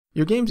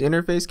Your game's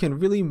interface can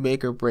really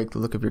make or break the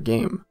look of your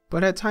game,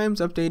 but at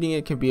times updating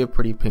it can be a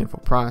pretty painful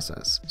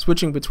process.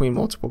 Switching between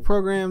multiple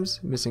programs,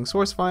 missing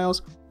source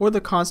files, or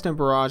the constant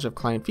barrage of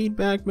client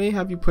feedback may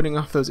have you putting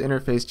off those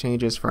interface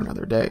changes for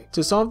another day.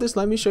 To solve this,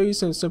 let me show you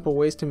some simple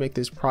ways to make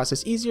this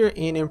process easier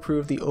and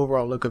improve the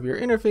overall look of your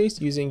interface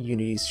using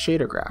Unity's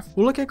Shadergraph.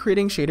 We'll look at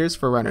creating shaders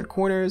for rounded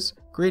corners,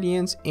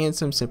 gradients, and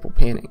some simple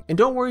panning. And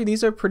don't worry,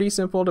 these are pretty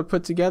simple to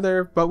put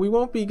together, but we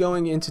won't be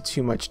going into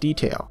too much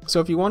detail. So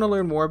if you want to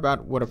learn more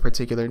about what a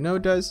particular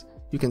node does,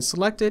 you can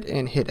select it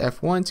and hit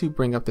F1 to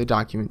bring up the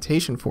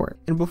documentation for it.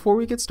 And before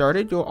we get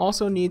started, you'll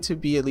also need to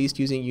be at least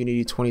using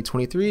Unity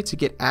 2023 to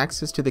get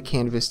access to the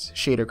Canvas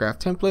Shadergraph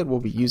template we'll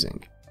be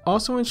using.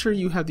 Also ensure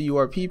you have the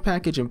URP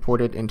package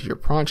imported into your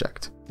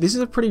project. This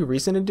is a pretty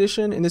recent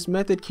addition, and this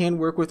method can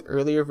work with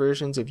earlier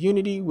versions of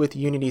Unity with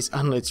Unity's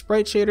unlit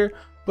sprite shader,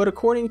 but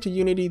according to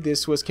Unity,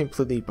 this was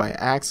completely by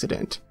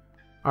accident.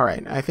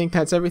 Alright, I think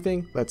that's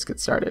everything. Let's get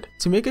started.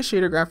 To make a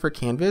shader graph for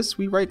Canvas,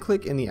 we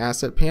right-click in the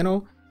Asset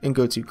panel and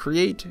go to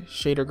Create,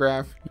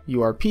 Shadergraph,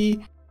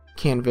 URP,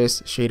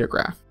 Canvas Shader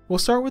Graph. We'll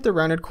start with the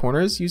rounded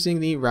corners using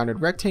the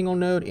rounded rectangle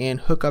node and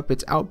hook up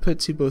its output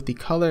to both the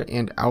color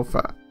and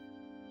alpha.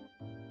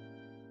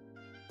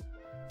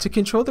 To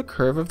control the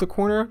curve of the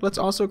corner, let's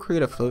also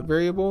create a float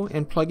variable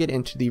and plug it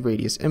into the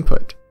radius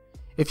input.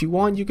 If you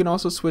want, you can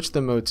also switch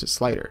the mode to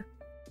slider.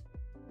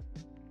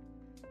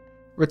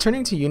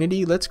 Returning to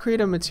Unity, let's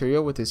create a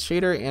material with this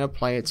shader and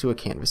apply it to a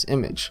canvas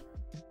image.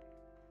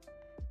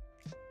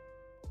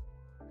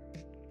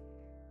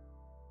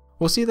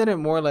 We'll see that it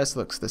more or less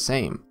looks the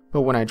same,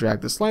 but when I drag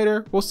the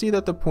slider, we'll see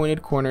that the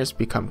pointed corners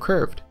become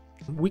curved.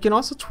 We can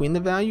also tween the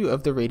value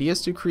of the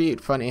radius to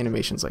create fun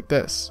animations like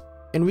this.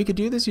 And we could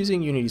do this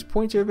using Unity's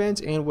pointer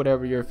event and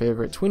whatever your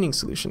favorite tweening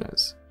solution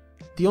is.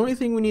 The only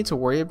thing we need to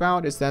worry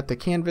about is that the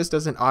canvas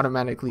doesn't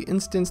automatically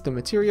instance the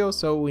material,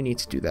 so we need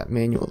to do that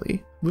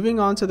manually. Moving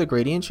on to the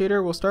gradient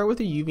shader, we'll start with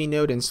a UV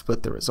node and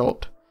split the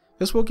result.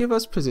 This will give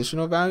us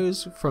positional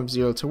values from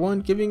 0 to 1,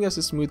 giving us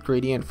a smooth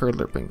gradient for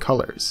lerping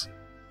colors,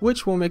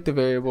 which we'll make the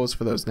variables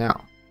for those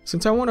now.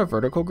 Since I want a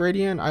vertical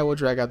gradient, I will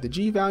drag out the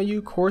G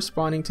value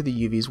corresponding to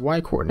the UV's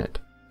Y coordinate.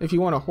 If you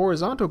want a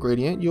horizontal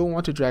gradient, you'll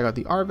want to drag out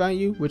the R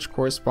value, which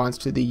corresponds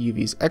to the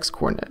UV's X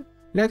coordinate.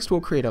 Next, we'll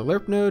create a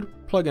lerp node,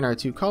 plug in our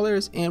two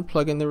colors, and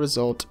plug in the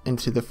result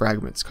into the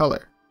fragment's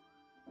color.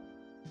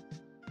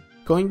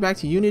 Going back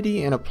to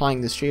Unity and applying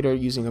this shader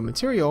using a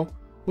material,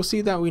 we'll see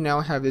that we now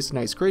have this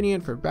nice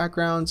gradient for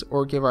backgrounds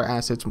or give our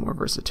assets more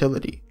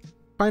versatility.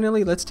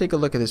 Finally, let's take a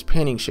look at this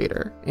panning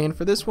shader, and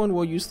for this one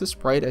we'll use the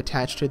sprite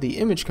attached to the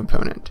image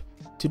component.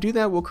 To do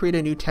that, we'll create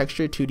a new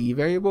texture 2D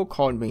variable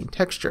called main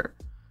texture.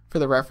 For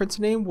the reference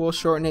name, we'll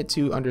shorten it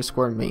to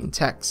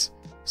 _main_text,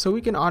 so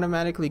we can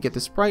automatically get the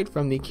sprite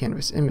from the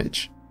canvas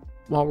image.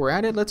 While we're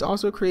at it, let's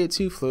also create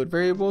two float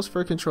variables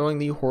for controlling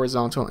the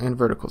horizontal and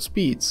vertical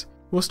speeds.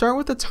 We'll start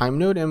with the time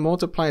node and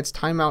multiply its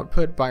time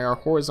output by our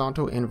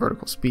horizontal and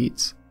vertical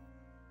speeds.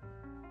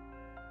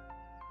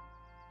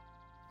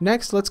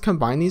 Next, let's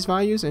combine these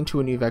values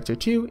into a new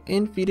vector2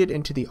 and feed it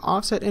into the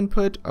offset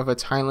input of a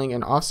tiling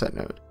and offset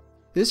node.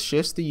 This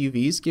shifts the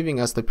UVs, giving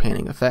us the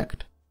panning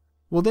effect.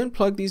 We'll then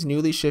plug these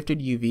newly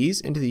shifted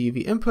UVs into the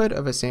UV input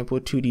of a sample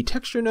 2D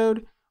texture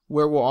node,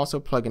 where we'll also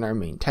plug in our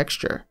main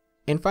texture.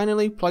 And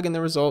finally, plug in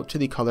the result to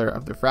the color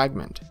of the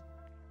fragment.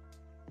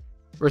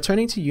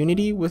 Returning to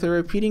Unity with a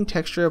repeating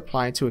texture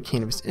applied to a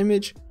canvas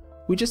image,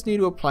 we just need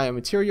to apply a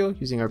material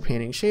using our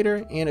panning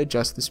shader and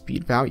adjust the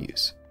speed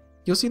values.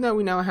 You'll see that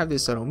we now have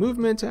this subtle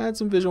movement to add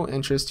some visual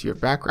interest to your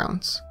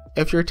backgrounds.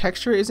 If your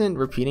texture isn't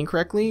repeating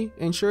correctly,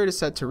 ensure it is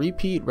set to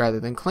repeat rather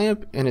than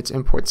clamp in its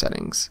import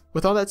settings.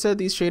 With all that said,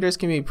 these shaders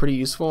can be pretty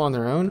useful on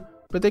their own,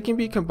 but they can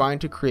be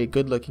combined to create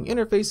good looking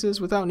interfaces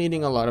without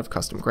needing a lot of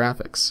custom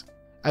graphics.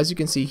 As you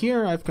can see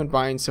here, I've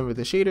combined some of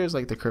the shaders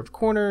like the curved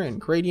corner and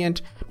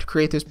gradient to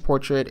create this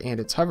portrait and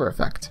its hover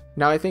effect.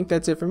 Now I think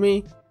that's it for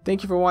me.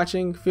 Thank you for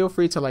watching, feel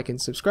free to like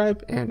and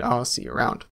subscribe, and I'll see you around.